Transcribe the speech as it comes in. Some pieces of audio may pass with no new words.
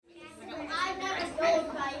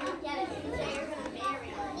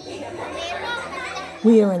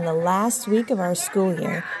We are in the last week of our school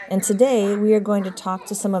year, and today we are going to talk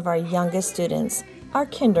to some of our youngest students, our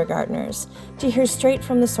kindergartners, to hear straight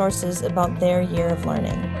from the sources about their year of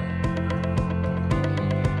learning.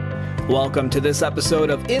 Welcome to this episode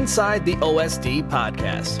of Inside the OSD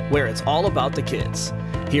podcast, where it's all about the kids.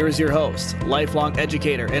 Here is your host, lifelong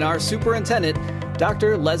educator, and our superintendent,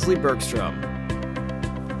 Dr. Leslie Bergstrom.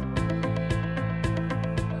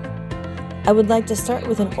 I would like to start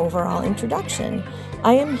with an overall introduction.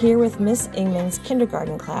 I am here with Miss Ingham's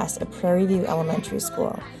kindergarten class at Prairie View Elementary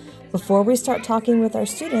School. Before we start talking with our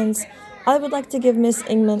students, I would like to give Miss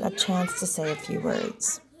Ingham a chance to say a few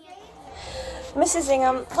words. Mrs.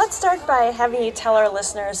 Ingham, let's start by having you tell our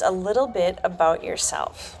listeners a little bit about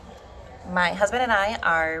yourself. My husband and I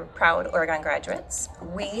are proud Oregon graduates.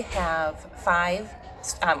 We have 5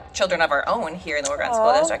 children of our own here in the Oregon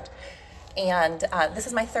School District. And this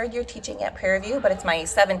is my 3rd year teaching at Prairie View, but it's my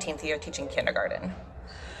 17th year teaching kindergarten.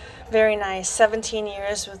 Very nice. 17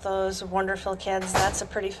 years with those wonderful kids. That's a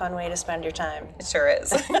pretty fun way to spend your time. It sure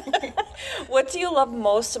is. What do you love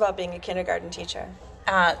most about being a kindergarten teacher?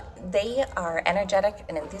 They are energetic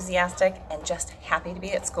and enthusiastic and just happy to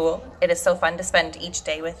be at school. It is so fun to spend each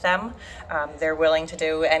day with them. They're willing to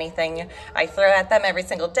do anything I throw at them every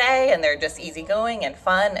single day, and they're just easygoing and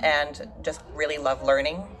fun and just really love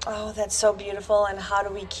learning. Oh, that's so beautiful. And how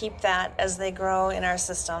do we keep that as they grow in our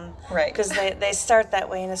system? Right. Because they start that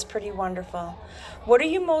way, and it's pretty wonderful. What are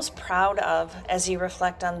you most proud of as you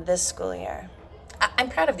reflect on this school year? I'm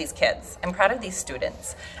proud of these kids. I'm proud of these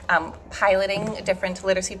students. Piloting different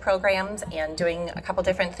literacy programs and doing a couple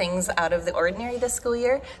different things out of the ordinary this school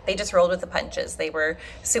year. They just rolled with the punches. They were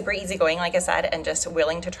super easygoing, like I said, and just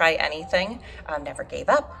willing to try anything. Never gave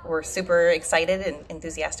up. We're super excited and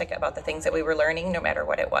enthusiastic about the things that we were learning, no matter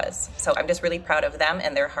what it was. So I'm just really proud of them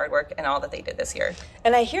and their hard work and all that they did this year.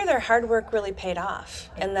 And I hear their hard work really paid off,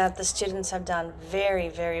 and that the students have done very,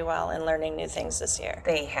 very well in learning new things this year.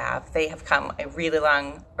 They have. They have come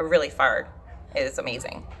really far. It is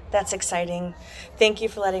amazing. That's exciting. Thank you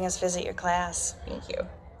for letting us visit your class. Thank you.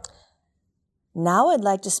 Now I'd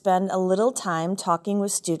like to spend a little time talking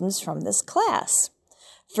with students from this class.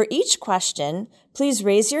 For each question, please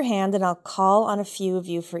raise your hand and I'll call on a few of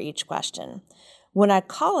you for each question. When I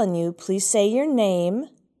call on you, please say your name.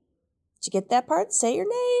 Did you get that part? Say your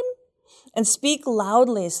name. And speak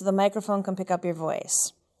loudly so the microphone can pick up your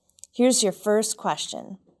voice. Here's your first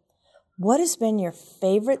question. What has been your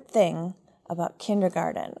favorite thing about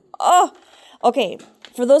kindergarten? Oh, okay.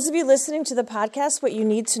 For those of you listening to the podcast, what you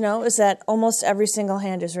need to know is that almost every single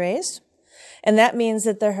hand is raised. And that means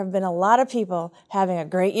that there have been a lot of people having a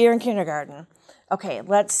great year in kindergarten. Okay,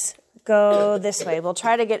 let's go this way. We'll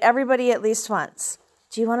try to get everybody at least once.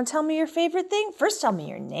 Do you want to tell me your favorite thing? First tell me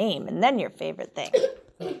your name and then your favorite thing.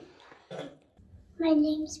 My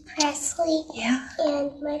name's Presley. Yeah.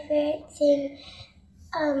 And my favorite thing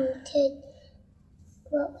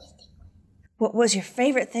What was your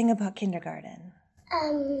favorite thing about kindergarten?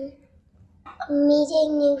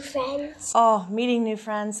 Meeting new friends. Oh, meeting new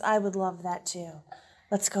friends. I would love that too.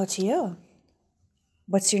 Let's go to you.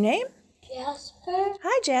 What's your name? Jasper.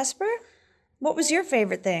 Hi, Jasper. What was your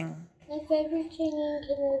favorite thing? My favorite thing in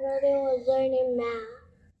kindergarten was learning math.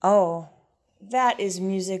 Oh, that is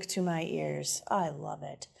music to my ears. I love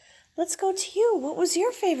it. Let's go to you. What was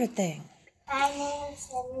your favorite thing? My name is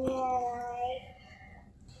Sammy and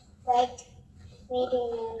I liked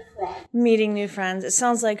meeting new friends. Meeting new friends. It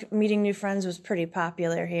sounds like meeting new friends was pretty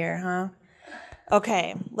popular here, huh?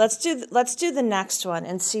 Okay, let's do the next one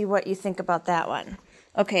and see what you think about that one.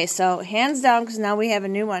 Okay, so hands down because now we have a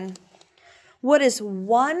new one. What is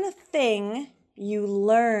one thing you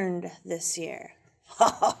learned this year?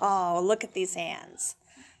 Oh, look at these hands.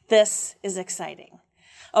 This is exciting.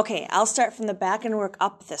 Okay, I'll start from the back and work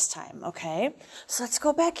up this time, okay? So let's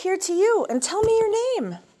go back here to you and tell me your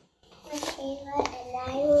name. Michaela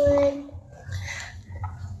and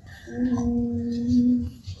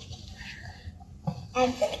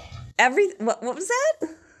I learned What was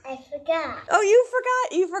that? I forgot. Oh,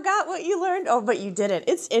 you forgot what you learned? Oh, but you didn't.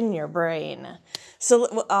 It's in your brain. So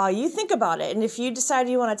you think about it, and if you decide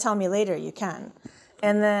you want to tell me later, you can.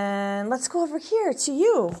 And then let's go over here to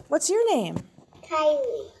you. What's your name?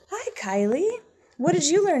 Kylie. Hi, Kylie. What did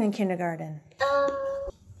you learn in kindergarten?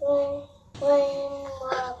 Learning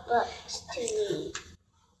more books to read.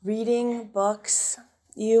 Reading books.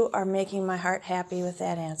 You are making my heart happy with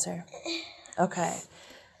that answer. Okay,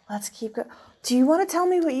 let's keep going. Do you want to tell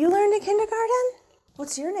me what you learned in kindergarten?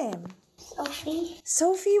 What's your name? Sophie.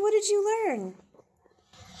 Sophie, what did you learn?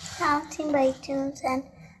 Counting by twos and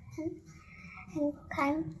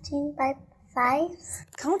counting by fives.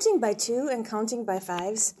 Counting by 2 and counting by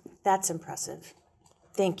 5s, that's impressive.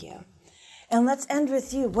 Thank you. And let's end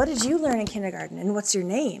with you. What did you learn in kindergarten, and what's your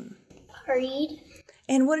name? Read.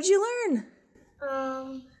 And what did you learn?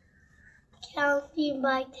 Counting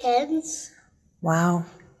by tens. Wow.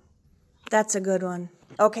 That's a good one.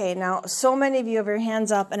 Okay, now so many of you have your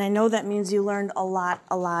hands up, and I know that means you learned a lot.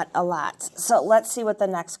 So let's see what the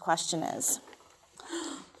next question is.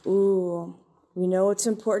 Ooh, we know it's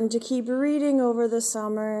important to keep reading over the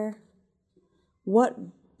summer. What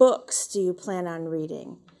books do you plan on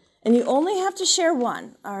reading? And you only have to share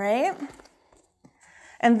one, all right?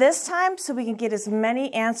 And this time, so we can get as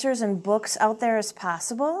many answers and books out there as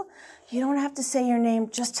possible, you don't have to say your name,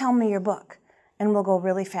 just tell me your book, and we'll go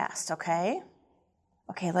really fast, okay?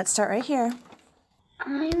 Okay, let's start right here.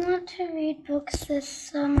 I want to read books this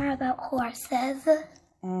summer about horses.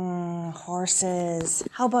 Horses.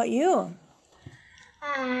 How about you?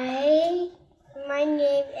 My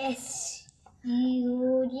name is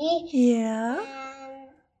Yuri. Yeah.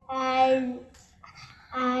 And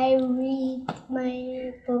I read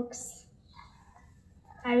my books.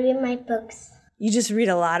 You just read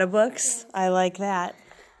a lot of books? I like that.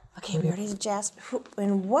 Okay, we already did Jasper.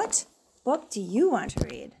 And what book do you want to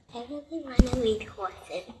read? I really want to read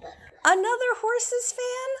horses books. Another horses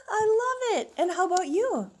fan? I love it. And how about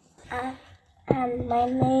you? My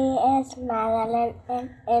name is Madeline,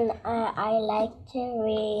 and I like to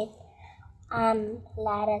read a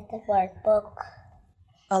lot of the workbook.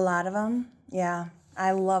 A lot of them? Yeah,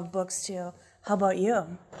 I love books too. How about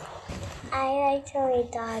you? I like to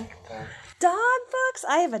read dog books. Dog books?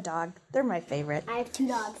 I have a dog. They're my favorite. I have 2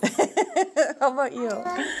 dogs. How about you?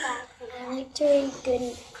 I like to read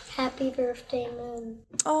Good Happy Birthday Moon.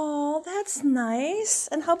 Oh, that's nice.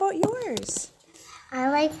 And how about yours? I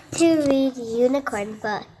like to read unicorn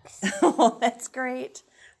books. Oh, that's great.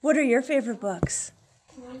 What are your favorite books?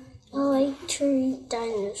 I like to read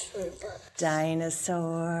dinosaur books.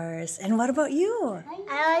 Dinosaurs. And what about you?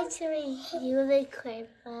 I like to read unicorn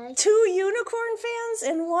books. 2 unicorn fans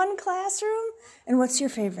in one classroom? And what's your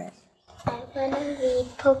favorite? I want to read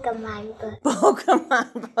Pokemon books.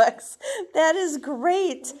 Pokemon books. That is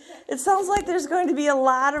great. It sounds like there's going to be a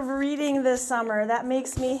lot of reading this summer. That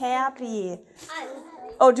makes me happy.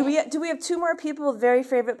 Oh, do we have 2 more people with very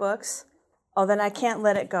favorite books? Oh, then I can't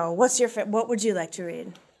let it go. What would you like to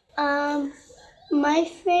read? My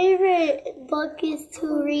favorite book is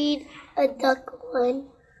to read a duck one.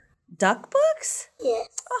 Duck books? Yes.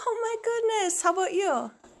 Oh my goodness. How about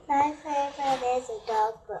you? My favorite is a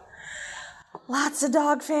dog book. Lots of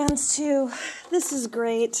dog fans too. This is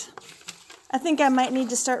great. I think I might need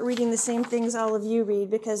to start reading the same things all of you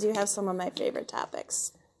read because you have some of my favorite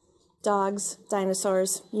topics. Dogs,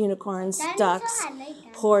 dinosaurs, unicorns, ducks,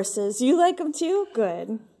 horses. You like them too?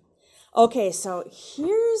 Good. Okay, so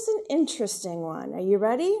here's an interesting one. Are you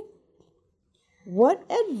ready? What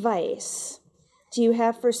advice do you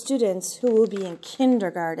have for students who will be in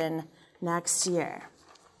kindergarten next year?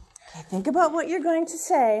 Okay, think about what you're going to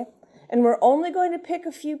say, and we're only going to pick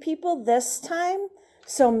a few people this time,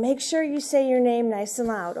 so make sure you say your name nice and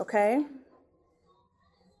loud, okay?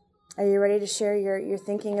 Are you ready to share your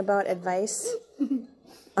thinking about advice?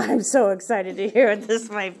 I'm so excited to hear what this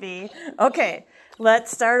might be. Okay,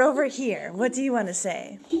 let's start over here. What do you want to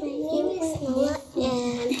say? My name is Noah,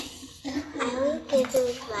 and I will give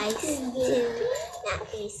advice to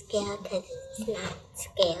not be scared because it's not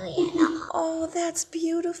scary at all. Oh, that's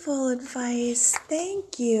beautiful advice.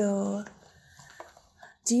 Thank you.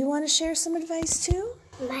 Do you want to share some advice too?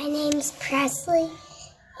 My name's Presley,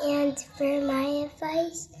 and for my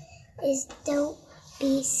advice is don't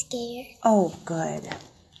be scared. Oh, good.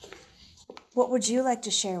 What would you like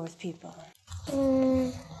to share with people?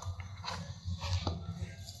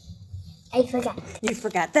 I forgot. You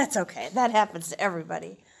forgot. That's okay. That happens to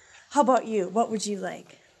everybody. How about you? What would you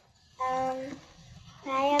like?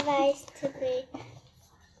 My advice to be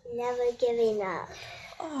never giving up.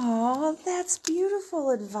 Oh, that's beautiful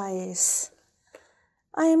advice.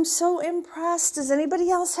 I am so impressed. Does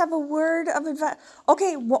anybody else have a word of advice?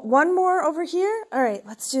 Okay, one more over here. All right,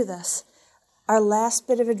 let's do this. Our last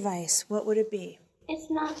bit of advice, what would it be? It's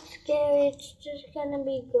not scary, it's just going to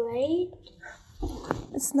be great.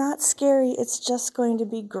 It's not scary, it's just going to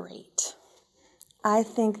be great. I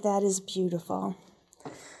think that is beautiful.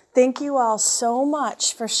 Thank you all so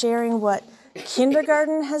much for sharing what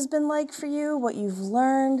kindergarten has been like for you, what you've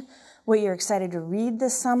learned, what you're excited to read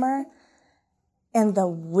this summer, and the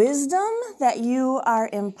wisdom that you are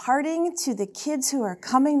imparting to the kids who are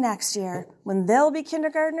coming next year when they'll be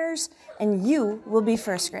kindergartners and you will be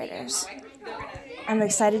first graders. I'm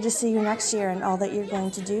excited to see you next year and all that you're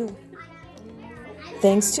going to do.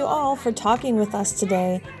 Thanks to all for talking with us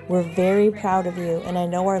today. We're very proud of you, and I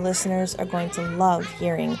know our listeners are going to love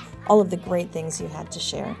hearing all of the great things you had to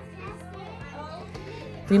share.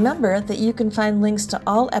 Remember that you can find links to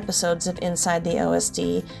all episodes of Inside the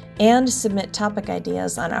OSD and submit topic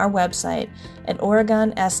ideas on our website at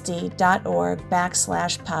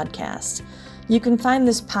oregonsd.org/podcast. You can find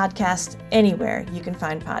this podcast anywhere you can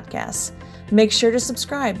find podcasts. Make sure to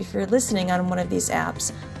subscribe if you're listening on one of these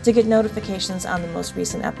apps to get notifications on the most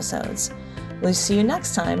recent episodes. We'll see you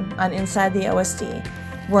next time on Inside the OSD,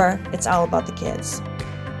 where it's all about the kids.